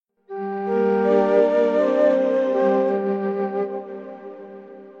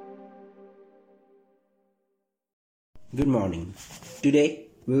morning. Today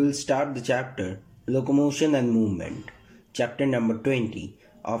we will start the chapter Locomotion and Movement, chapter number 20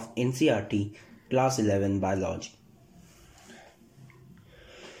 of NCERT Class 11 Biology.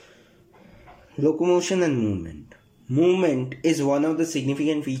 Locomotion and movement. Movement is one of the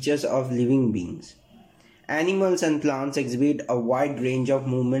significant features of living beings. Animals and plants exhibit a wide range of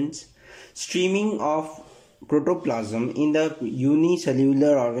movements. Streaming of protoplasm in the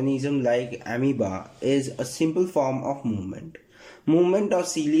unicellular organism like amoeba is a simple form of movement. Movement of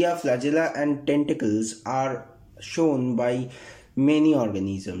cilia, flagella and tentacles are shown by many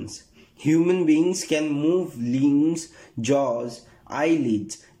organisms. Human beings can move limbs, jaws,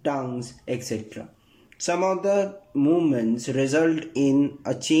 eyelids, tongues, etc. Some of the movements result in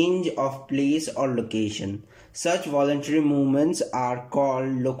a change of place or location. Such voluntary movements are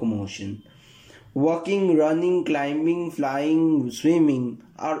called locomotion. Walking, running, climbing, flying, swimming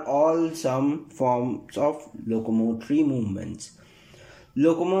are all some forms of locomotory movements.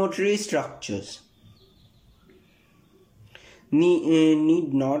 Locomotory structures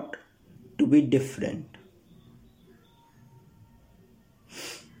need not to be different.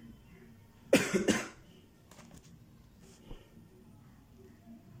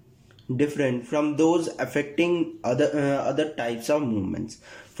 Different from those affecting other types of movements.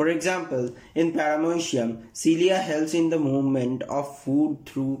 For example, in paramecium, cilia helps in the movement of food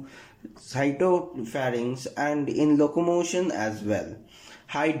through cytopharynx and in locomotion as well.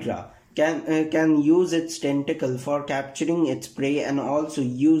 Hydra can use its tentacle for capturing its prey and also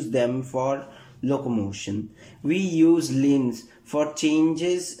use them for locomotion. We use limbs for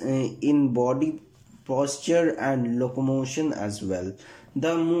changes in body posture and locomotion as well.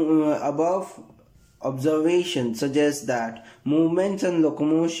 The above observation suggests that movements and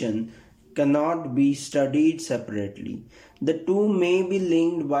locomotion cannot be studied separately. The two may be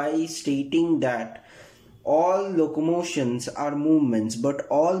linked by stating that all locomotions are movements, but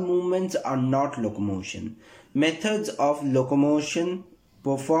all movements are not locomotion. Methods of locomotion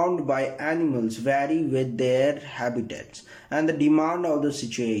performed by animals vary with their habitats and the demand of the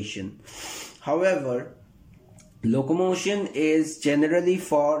situation. However, locomotion is generally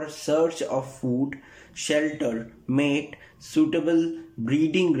for search of food, shelter, mate, suitable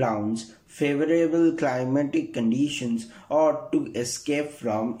breeding grounds, favorable climatic conditions, or to escape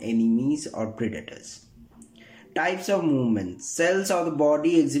from enemies or predators. Types of movements. Cells of the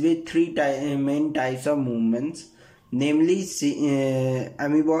body exhibit three main types of movements, namely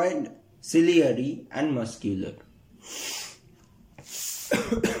amoeboid, ciliary, and muscular.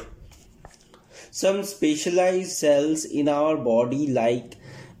 Some specialized cells in our body like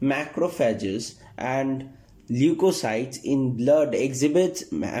macrophages and leukocytes in blood exhibits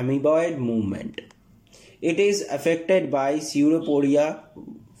amoeboid movement. It is affected by pseudopodia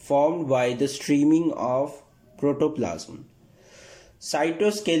formed by the streaming of protoplasm.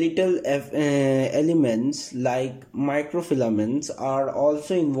 Cytoskeletal elements like microfilaments are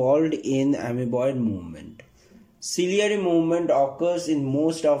also involved in amoeboid movement. Ciliary movement occurs in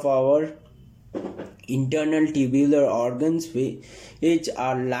most of our internal tubular organs which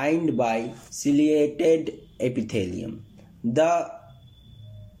are lined by ciliated epithelium. The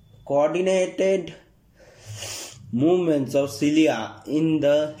coordinated movements of cilia in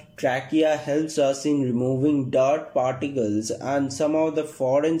the trachea helps us in removing dirt particles and some of the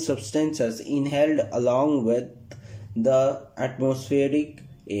foreign substances inhaled along with the atmospheric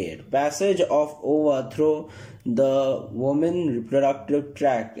air. Passage of ova through the woman reproductive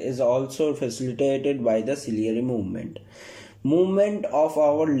tract is also facilitated by the ciliary movement. Movement of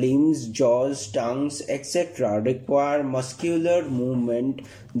our limbs, jaws, tongues, etc. require muscular movement.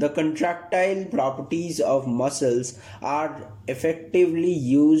 The contractile properties of muscles are effectively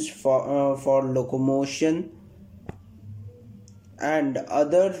used for locomotion and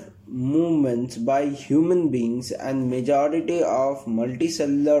other movements by human beings and majority of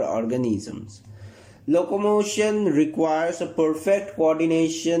multicellular organisms. Locomotion requires a perfect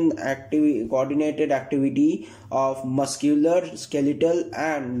coordinated activity of muscular, skeletal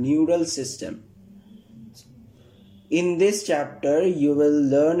and neural system. In this chapter, you will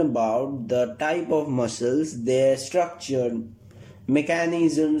learn about the type of muscles, their structure,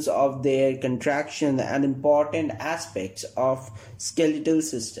 mechanisms of their contraction and important aspects of skeletal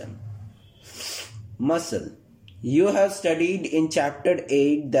system. Muscle. You have studied in chapter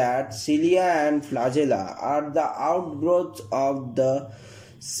 8 that cilia and flagella are the outgrowths of the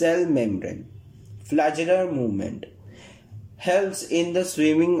cell membrane. Flagellar movement helps in the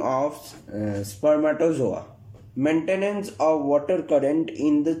swimming of spermatozoa, maintenance of water current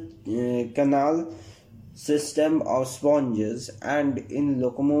in the canal system of sponges, and in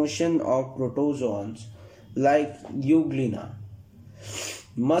locomotion of protozoans like euglena.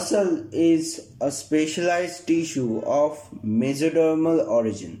 Muscle is a specialized tissue of mesodermal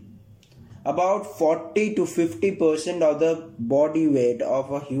origin. About 40 to 50% of the body weight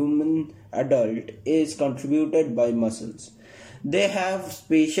of a human adult is contributed by muscles. They have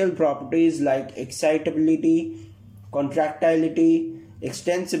special properties like excitability, contractility,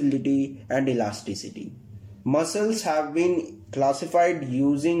 extensibility, and elasticity. Muscles have been classified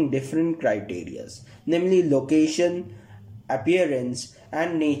using different criteria, namely location, appearance,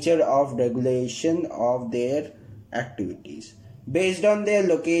 and nature of regulation of their activities. Based on their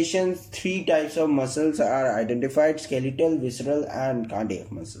locations, three types of muscles are identified: skeletal, visceral, and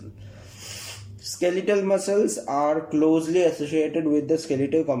cardiac muscle. Skeletal muscles are closely associated with the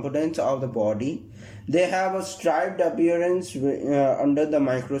skeletal components of the body. They have a striped appearance under the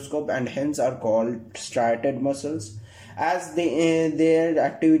microscope and hence are called striated muscles. As their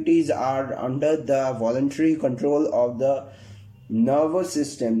activities are under the voluntary control of the nervous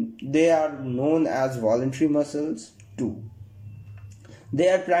system, they are known as voluntary muscles too. They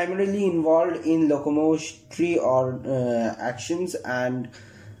are primarily involved in locomotory or actions and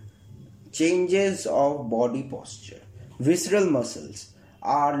changes of body posture. Visceral muscles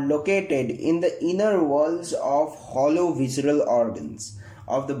are located in the inner walls of hollow visceral organs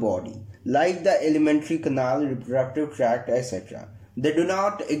of the body, like the alimentary canal, reproductive tract, etc. They do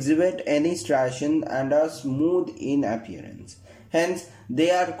not exhibit any striation and are smooth in appearance. Hence,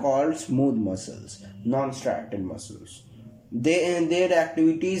 they are called smooth muscles, non-striated muscles. Their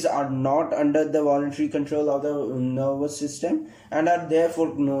activities are not under the voluntary control of the nervous system and are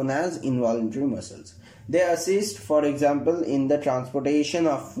therefore known as involuntary muscles. They assist, for example, in the transportation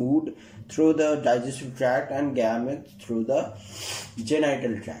of food through the digestive tract and gametes through the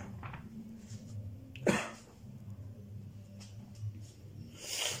genital tract.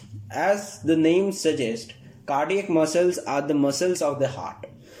 As the name suggests, cardiac muscles are the muscles of the heart.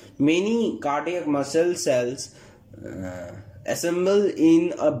 Many cardiac muscle cells assemble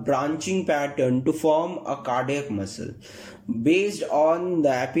in a branching pattern to form a cardiac muscle. Based on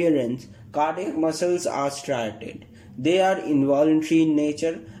the appearance, cardiac muscles are striated. They are involuntary in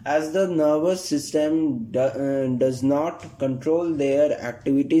nature as the nervous system does not control their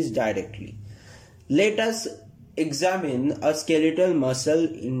activities directly. Let us examine a skeletal muscle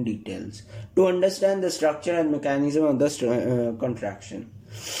in details to understand the structure and mechanism of the contraction.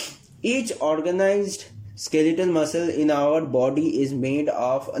 Each organized skeletal muscle in our body is made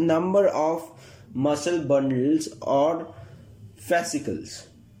of a number of muscle bundles or fascicles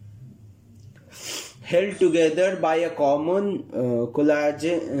held together by a common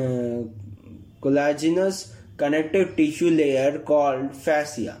collagenous connective tissue layer called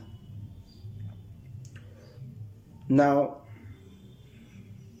fascia. Now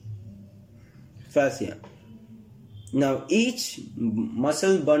each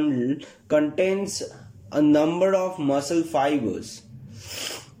muscle bundle contains a number of muscle fibers.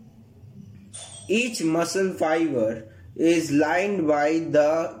 Each muscle fiber is lined by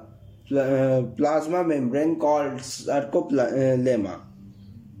the plasma membrane called sarcoplasma,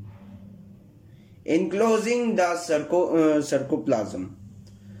 enclosing the sarcoplasm.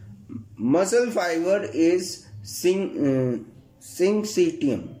 Muscle fiber is syncytium,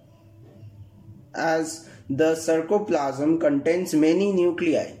 as the sarcoplasm contains many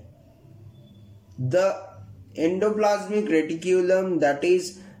nuclei. The endoplasmic reticulum, that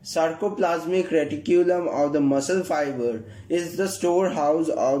is sarcoplasmic reticulum of the muscle fiber, is the storehouse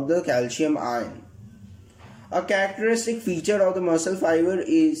of the calcium ion. A characteristic feature of the muscle fiber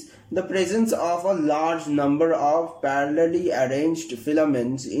is the presence of a large number of parallelly arranged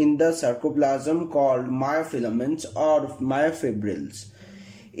filaments in the sarcoplasm called myofilaments or myofibrils.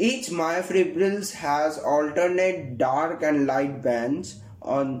 Each myofibrils has alternate dark and light bands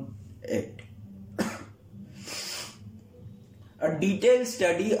on it. A detailed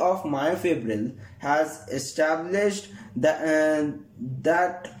study of myofibril has established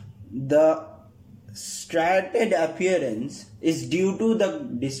that the striated appearance is due to the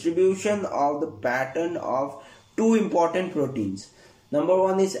distribution of the pattern of two important proteins. Number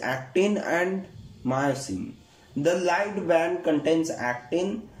one is actin and myosin. The light band contains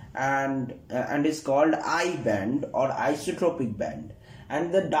actin and is called I band or isotropic band,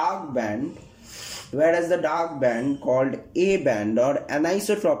 and the dark band, whereas the dark band called A band or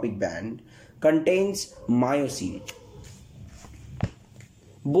anisotropic band contains myosin.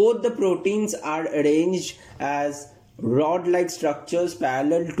 Both the proteins are arranged as rod-like structures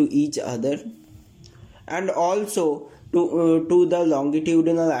parallel to each other and also to the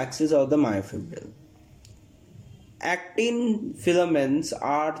longitudinal axis of the myofibril. Actin filaments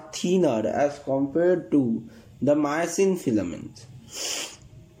are thinner as compared to the myosin filaments,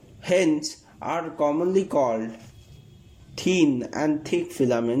 hence are commonly called thin and thick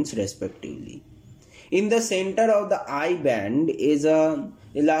filaments respectively. In the center of the eye band is an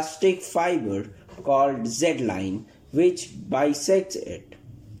elastic fiber called Z-line which bisects it.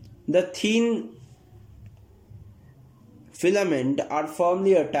 The thin filament are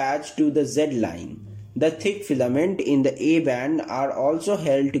firmly attached to the Z-line. The thick filament in the A band are also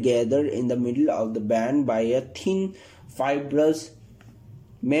held together in the middle of the band by a thin fibrous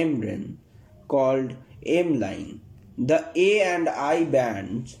membrane called M-line. The A and I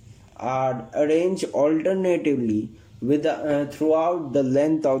bands are arranged alternatively throughout the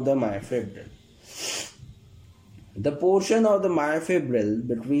length of the myofibril. The portion of the myofibril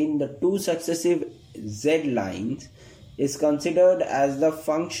between the two successive Z lines is considered as the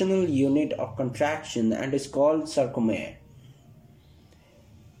functional unit of contraction and is called sarcomere.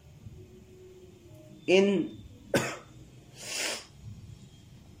 In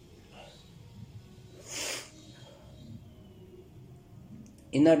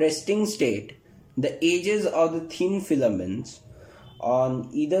a resting state, the edges of the thin filaments on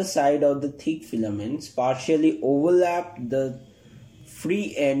either side of the thick filaments partially overlap the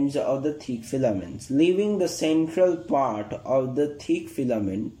free ends of the thick filaments, leaving the central part of the thick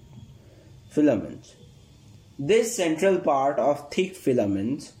filaments. This central part of thick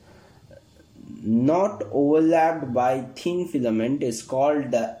filaments, not overlapped by thin filament, is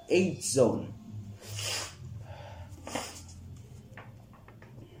called the H zone.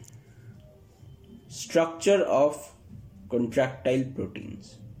 Structure of contractile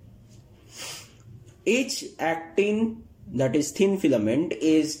proteins. Each actin, that is thin filament,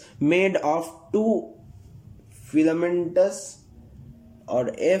 is made of two filamentous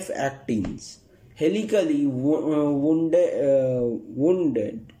or F actins helically wound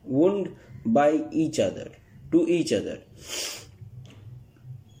by each other.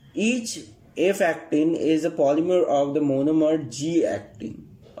 Each F actin is a polymer of the monomer G actin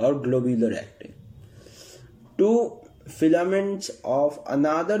or globular actin. Two filaments of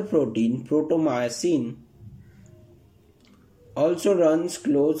another protein, protomyosin, also runs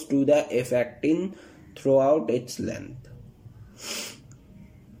close to the F actin throughout its length.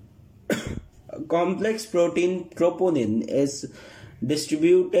 A complex protein, troponin, is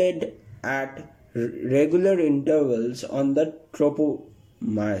distributed at regular intervals on the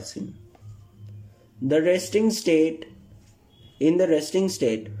tropomyosin. In the resting state,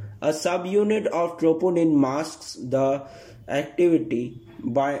 a subunit of troponin masks the active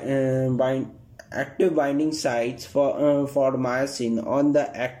binding sites for myosin on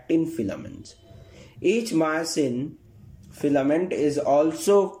the actin filaments. Each myosin filament is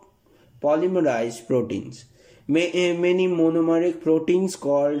also polymerized proteins. Many monomeric proteins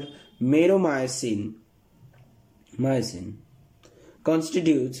called meromyosin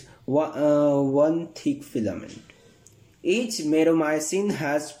constitutes one thick filament. Each meromyosin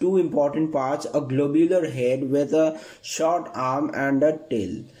has two important parts, a globular head with a short arm and a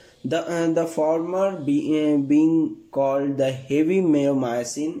tail. The former being called the heavy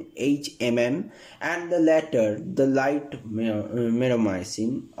meromyosin HMM and the latter the light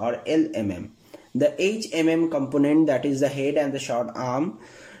meromyosin or LMM. The HMM component, that is the head and the short arm,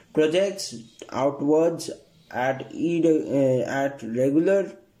 projects outwards at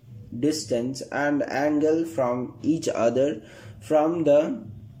regular distance and angle from each other from the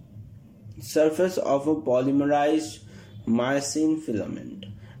surface of a polymerized myosin filament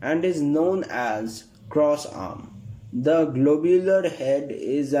and is known as cross arm. The globular head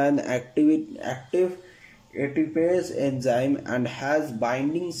is an active ATPase enzyme and has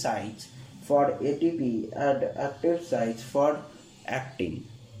binding sites for ATP and active sites for actin.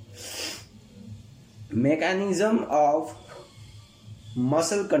 Mechanism of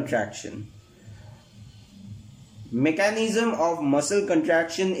muscle contraction. Mechanism of muscle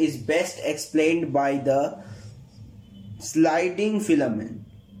contraction is best explained by the sliding filament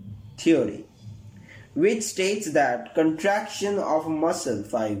theory, which states that contraction of muscle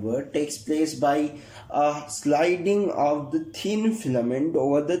fiber takes place by a sliding of the thin filament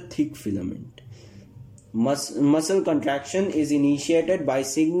over the thick filament. Muscle contraction is initiated by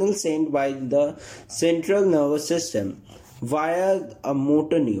signals sent by the central nervous system via a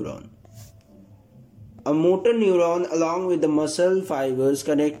motor neuron. A motor neuron, along with the muscle fibers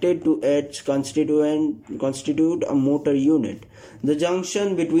connected to it, constitute a motor unit. The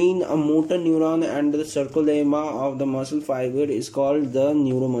junction between a motor neuron and the sarcolemma of the muscle fiber is called the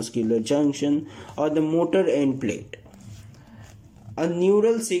neuromuscular junction or the motor end plate. A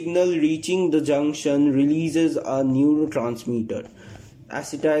neural signal reaching the junction releases a neurotransmitter,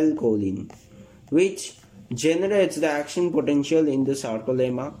 acetylcholine, which generates the action potential in the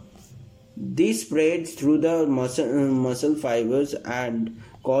sarcolemma. This spreads through the muscle fibers and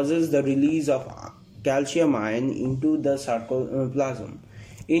causes the release of calcium ion into the sarcoplasm.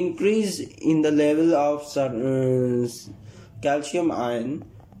 Increase in the level of calcium ion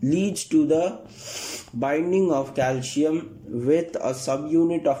leads to the binding of calcium with a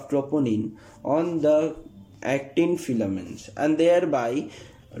subunit of troponin on the actin filaments, and thereby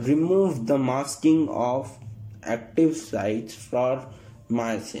remove the masking of active sites for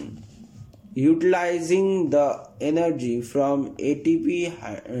myosin. Utilizing the energy from ATP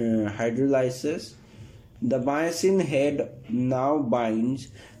hydrolysis, the myosin head now binds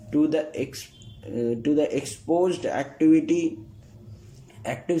to the exposed active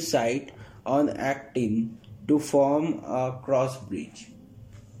site on actin to form a cross bridge.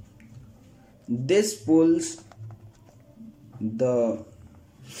 This pulls the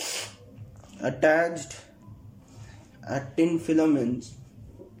attached actin filaments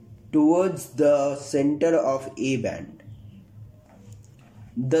towards the center of A band.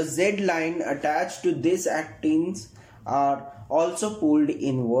 The Z line attached to these actins are also pulled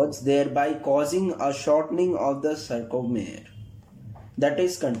inwards, thereby causing a shortening of the sarcomere, that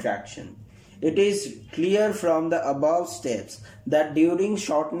is contraction. It is clear from the above steps that during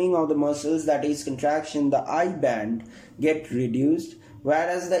shortening of the muscles, that is contraction, the I band get reduced,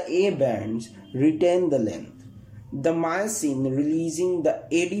 whereas the A bands retain the length. The myosin releasing the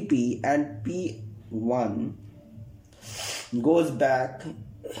ADP and P1 goes back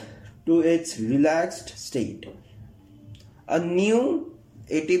to its relaxed state. A new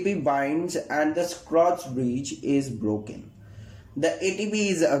ATP binds and the cross bridge is broken. The ATP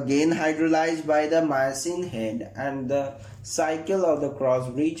is again hydrolyzed by the myosin head and the cycle of the cross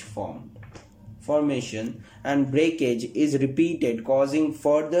bridge formation and breakage is repeated, causing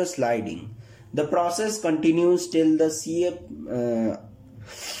further sliding. The process continues till the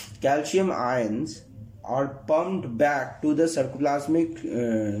calcium ions are pumped back to the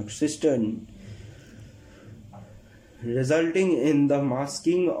sarcoplasmic cistern, resulting in the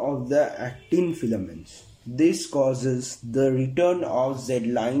masking of the actin filaments. This causes the return of Z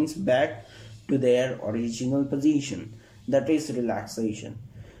lines back to their original position, that is relaxation.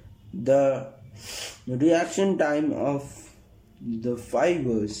 The reaction time of the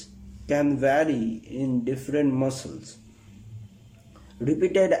fibers can vary in different muscles.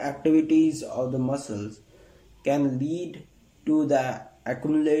 Repeated activities of the muscles can lead to the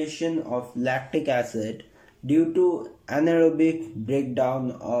accumulation of lactic acid due to anaerobic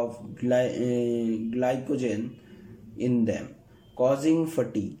breakdown of glycogen in them, causing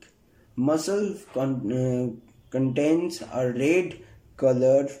fatigue. Muscle contains a red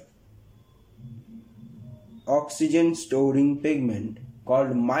colored oxygen storing pigment called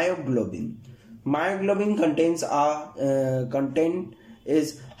myoglobin. Myoglobin content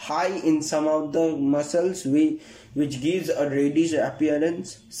is high in some of the muscles which gives a reddish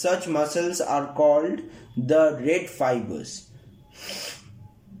appearance. Such muscles are called the red fibers.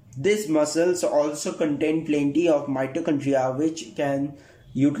 These muscles also contain plenty of mitochondria which can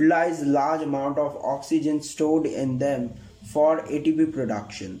utilize large amount of oxygen stored in them for ATP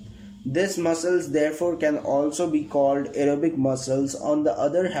production. These muscles therefore can also be called aerobic muscles. On the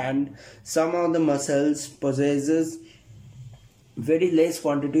other hand, some of the muscles possesses very less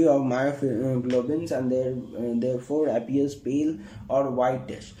quantity of myoglobins and therefore appears pale or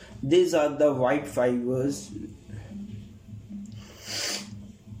whitish. These are the white fibers.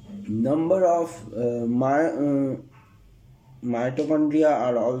 Number of mitochondria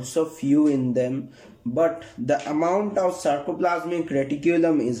are also few in them, but the amount of sarcoplasmic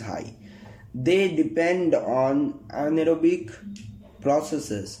reticulum is high. They depend on anaerobic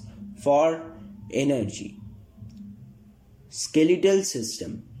processes for energy. Skeletal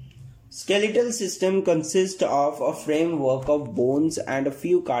system. Skeletal system consists of a framework of bones and a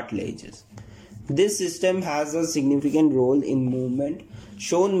few cartilages. This system has a significant role in movement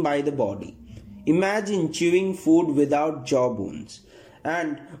shown by the body. Imagine chewing food without jaw bones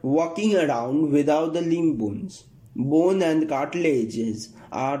and walking around without the limb bones. Bone and cartilages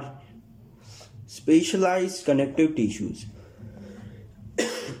are specialized connective tissues.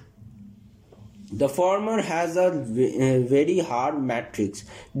 The former has a very hard matrix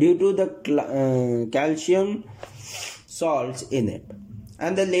due to the calcium salts in it,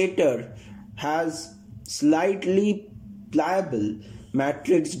 and the latter has slightly pliable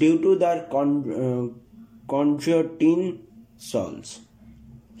matrix due to the chondroitin salts.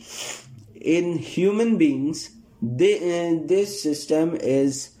 In human beings, This system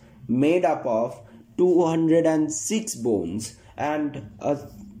is made up of 206 bones and a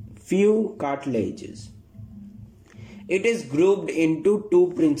few cartilages. It is grouped into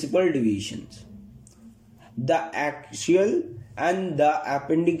two principal divisions: the axial and the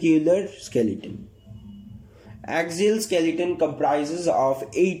appendicular skeleton. Axial skeleton comprises of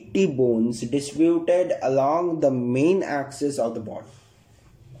 80 bones distributed along the main axis of the body.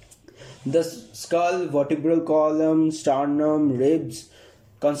 The skull, vertebral column, sternum, ribs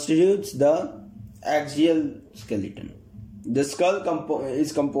constitutes the axial skeleton. The skull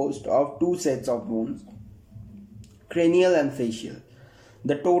is composed of two sets of bones, cranial and facial.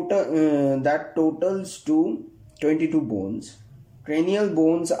 That totals to 22 bones. Cranial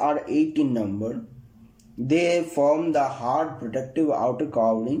bones are 8 in number. They form the hard protective outer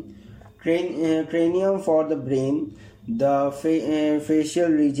covering. Cranium for the brain. The facial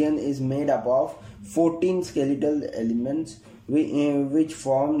region is made up of 14 skeletal elements which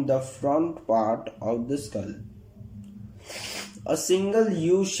form the front part of the skull. A single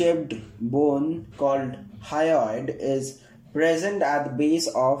U-shaped bone called hyoid is present at the base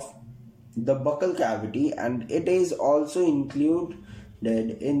of the buccal cavity, and it is also included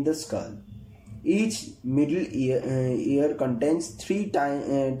in the skull. Each middle ear contains three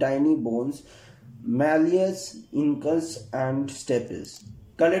tiny bones, malleus, incus, and stapes,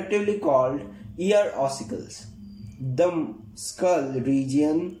 collectively called ear ossicles. The skull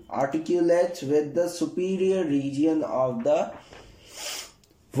region articulates with the superior region of the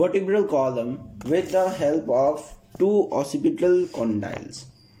vertebral column with the help of two occipital condyles.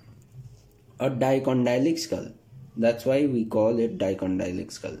 A dicondylic skull. That's why we call it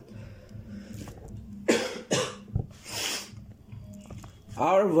dicondylic skull.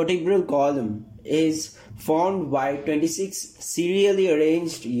 Our vertebral column is formed by 26 serially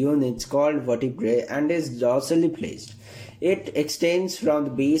arranged units called vertebrae and is dorsally placed. It extends from the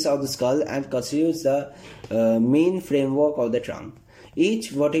base of the skull and constitutes the main framework of the trunk.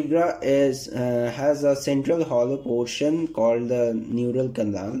 Each vertebra has a central hollow portion called the neural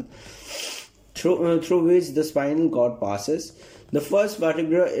canal through which the spinal cord passes. The first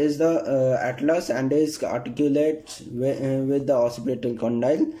vertebra is the atlas and is articulate with the occipital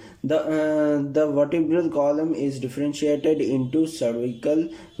condyle. The vertebral column is differentiated into cervical,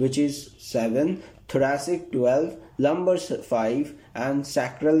 which is 7, thoracic 12, lumbar 5, and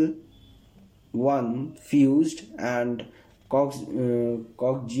sacral 1 fused, and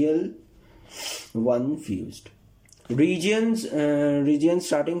coccygeal 1 fused. Regions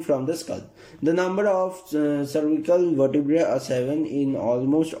starting from the skull. The number of cervical vertebrae are 7 in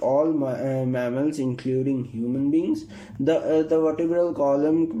almost all mammals, including human beings. The vertebral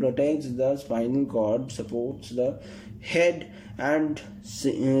column protects the spinal cord, supports the head, and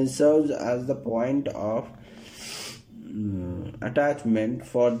serves as the point of attachment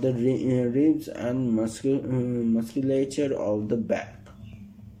for the ribs and musculature of the back.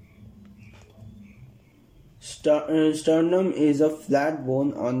 Sternum is a flat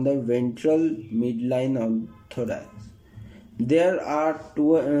bone on the ventral midline of thorax. There are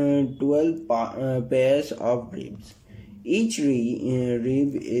 12 pairs of ribs. Each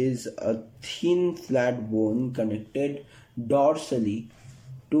rib is a thin flat bone connected dorsally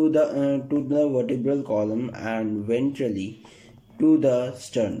to the vertebral column and ventrally to the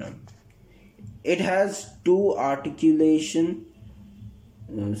sternum. It has two articulation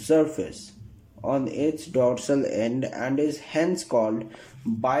surface on its dorsal end and is hence called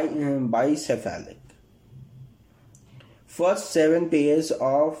bicephalic. First 7 pairs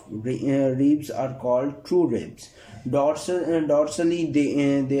of ribs are called true ribs. Dorsally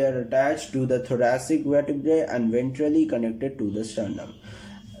they are attached to the thoracic vertebrae and ventrally connected to the sternum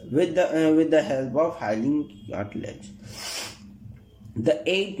with the help of hyaline cartilage. The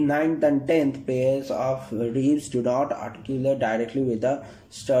 8th, 9th and 10th pairs of ribs do not articulate directly with the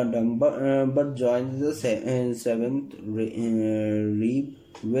sternum but join the 7th rib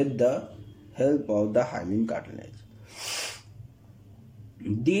with the help of the hyaline cartilage.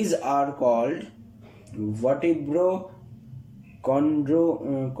 These are called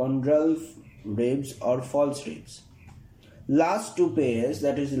vertebrochondral ribs or false ribs. Last 2 pairs,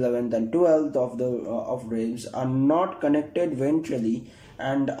 that is 11th and 12th of ribs, are not connected ventrally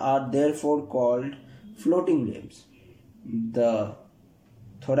and are therefore called floating ribs. The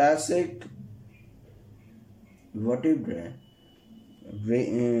thoracic vertebrae,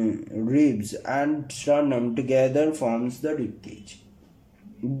 ribs and sternum together forms the rib cage.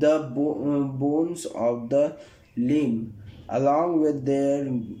 The bones of the limb, along with their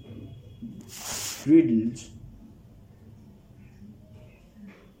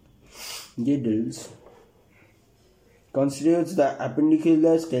girdles constitutes the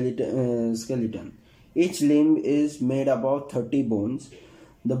appendicular skeleton. Each limb is made up of 30 bones.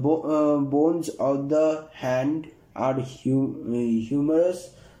 The bones of the hand are humerus,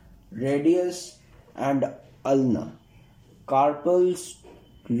 radius, and ulna. Carpals,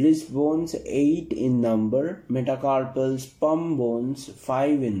 wrist bones 8 in number, metacarpals, palm bones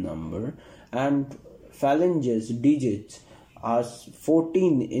 5 in number, and phalanges, digits, are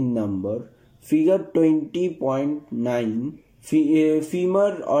 14 in number. Figure 20.9.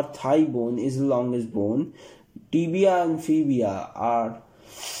 Femur or thigh bone is the longest bone. Tibia and fibia are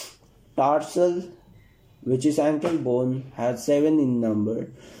tarsal, which is ankle bone, has 7 in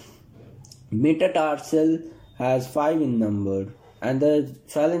number. Metatarsal has 5 in number. And the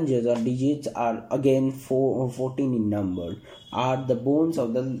phalanges or digits are again 14 in number, are the bones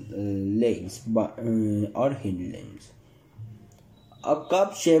of the legs or hind limbs. A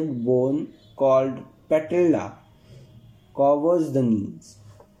cup-shaped bone called patella covers the knees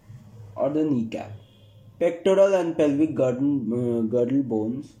or the kneecap. Pectoral and pelvic girdle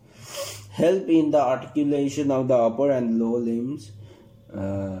bones help in the articulation of the upper and lower limbs,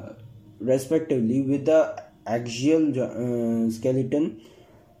 respectively, with the axial skeleton.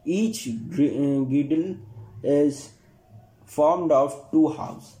 Each girdle is formed of 2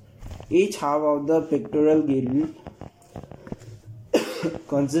 halves. Each half of the pectoral girdle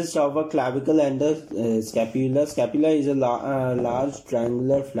consists of a clavicle and a scapula. Scapula is a large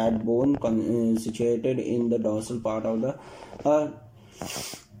triangular flat bone situated in the dorsal part of the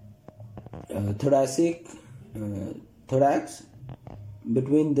thorax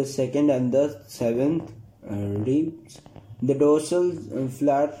between the second and the seventh ribs. The dorsal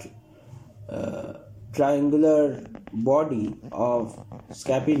flat triangular body of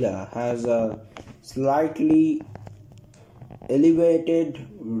scapula has a slightly elevated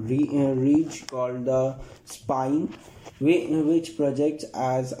ridge called the spine, which projects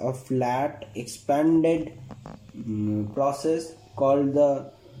as a flat expanded process called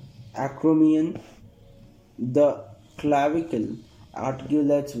the acromion. The clavicle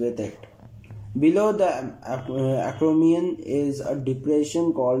articulates with it. Below the acromion is a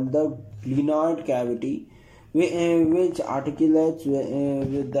depression called the glenoid cavity, which articulates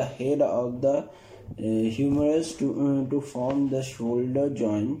with the head of the humerus to form the shoulder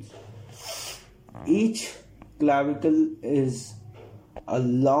joints. Each clavicle is a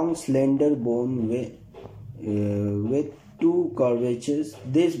long slender bone with 2 curvatures.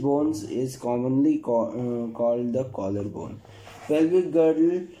 This bone is commonly called the collarbone. Pelvic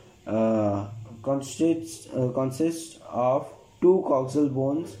girdle consists of 2 coxal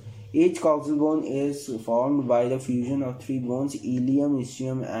bones. Each coxal bone is formed by the fusion of 3 bones: ilium,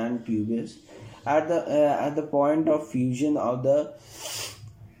 ischium, and pubis. At the point of fusion of the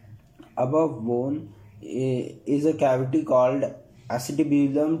above bone is a cavity called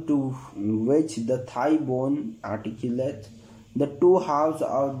acetabulum, to which the thigh bone articulates. The 2 halves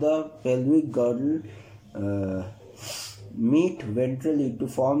of the pelvic girdle meet ventrally to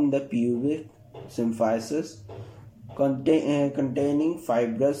form the pubic symphysis, containing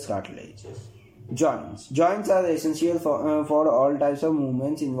fibrous cartilages. Joints are essential for all types of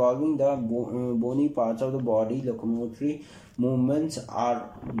movements involving the bony parts of the body. Locomotory movements are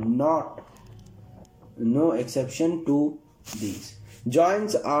no exception to these.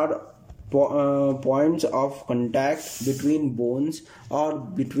 Joints are points of contact between bones or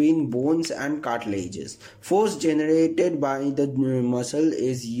between bones and cartilages. Force generated by the muscle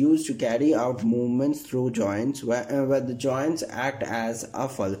is used to carry out movements through joints, where the joints act as a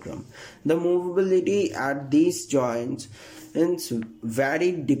fulcrum. The movability at these joints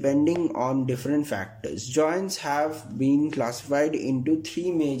vary depending on different factors. Joints have been classified into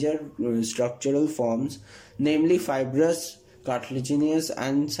 3 major structural forms, namely fibrous, cartilaginous,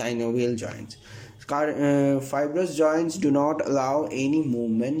 and synovial joints. Fibrous joints do not allow any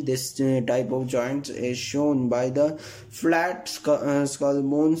movement. This type of joints is shown by the flat skull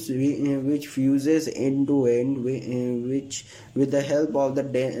bones, which fuses end to end, which with the help of the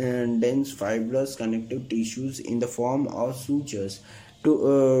dense fibrous connective tissues in the form of sutures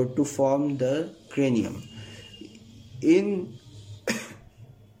to form the cranium. In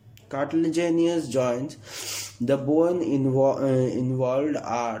cartilaginous joints, the bone involved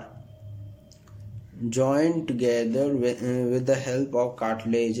are joined together with the help of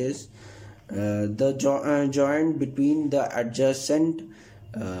cartilages. The joint between the adjacent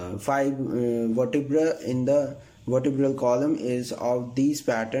 5 vertebrae in the vertebral column is of these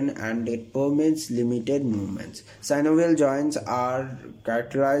pattern and it permits limited movements. Synovial joints are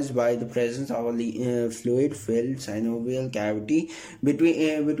characterized by the presence of a fluid-filled synovial cavity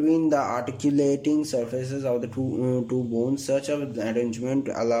between the articulating surfaces of the two bones. Such an arrangement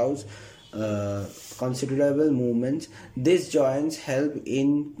allows considerable movements. These joints help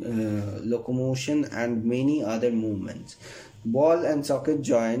in locomotion and many other movements. Ball and socket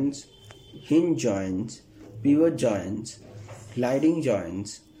joints, hinge joints, pivot joints, gliding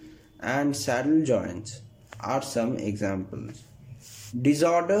joints, and saddle joints are some examples.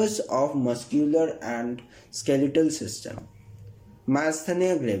 Disorders of muscular and skeletal system.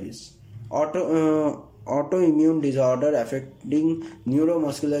 Myasthenia gravis, autoimmune disorder affecting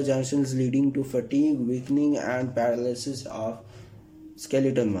neuromuscular junctions leading to fatigue, weakening, and paralysis of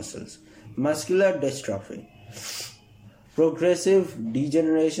skeletal muscles. Muscular dystrophy, progressive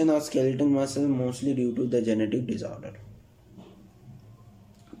degeneration of skeletal muscle mostly due to the genetic disorder.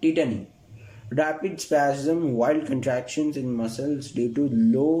 Tetany, rapid spasm, wild contractions in muscles due to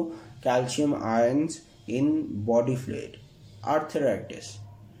low calcium ions in body fluid. Arthritis,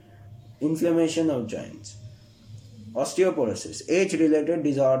 inflammation of joints. Osteoporosis, age-related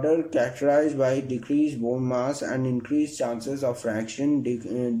disorder characterized by decreased bone mass and increased chances of fracture.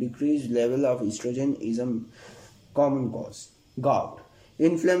 Decreased level of estrogen is a common cause. Gout,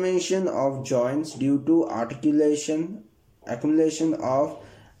 inflammation of joints due to accumulation of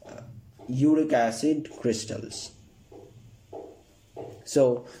uric acid crystals.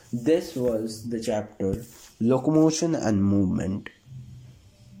 So this was the chapter Locomotion and Movement.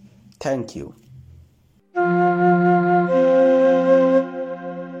 Thank you.